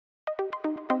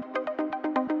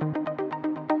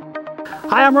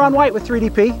Hi, I'm Ron White with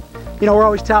 3D-P. You know, we're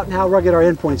always touting how rugged our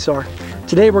endpoints are.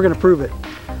 Today we're going to prove it.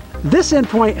 This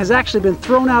endpoint has actually been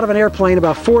thrown out of an airplane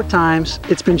about 4 times.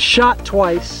 It's been shot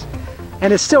twice,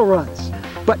 and it still runs.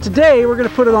 But today we're going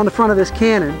to put it on the front of this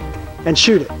cannon and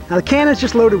shoot it. Now the cannon's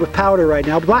just loaded with powder right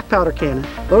now, black powder cannon,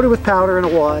 loaded with powder in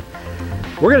a wad.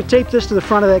 We're going to tape this to the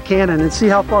front of that cannon and see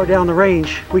how far down the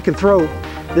range we can throw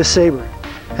this saber.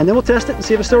 And then we'll test it and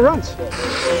see if it still runs.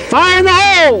 Fire in the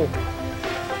hole!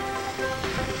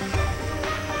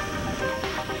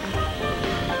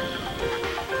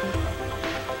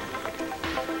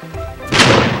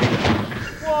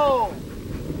 Whoa!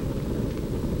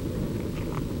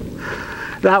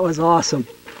 That was awesome.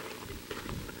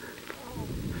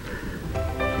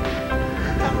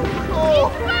 That was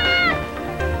cool!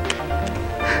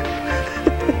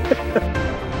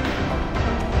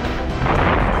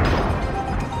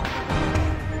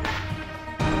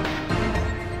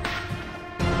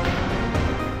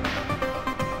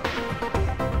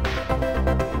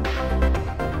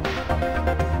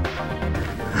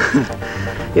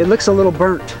 It looks a little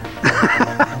burnt.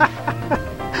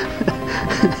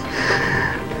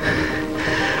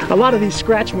 A lot of these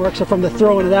scratch marks are from the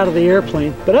throwing it out of the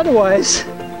airplane, but otherwise,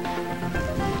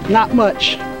 not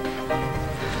much.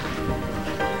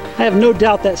 I have no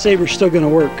doubt that saber's still going to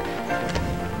work.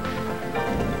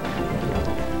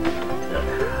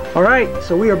 All right,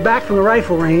 so we are back from the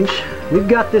rifle range. We've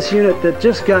got this unit that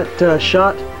just got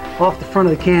shot off the front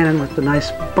of the cannon with the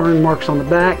nice burn marks on the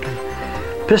back,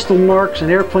 pistol marks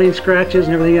and airplane scratches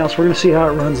and everything else. We're going to see how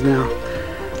it runs now.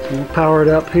 So we'll power it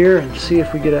up here and see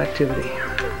if we get activity.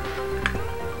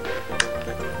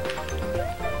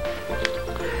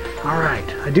 All right,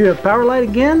 I do have power light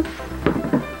again,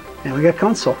 and we got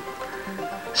console.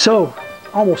 So,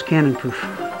 almost cannon proof.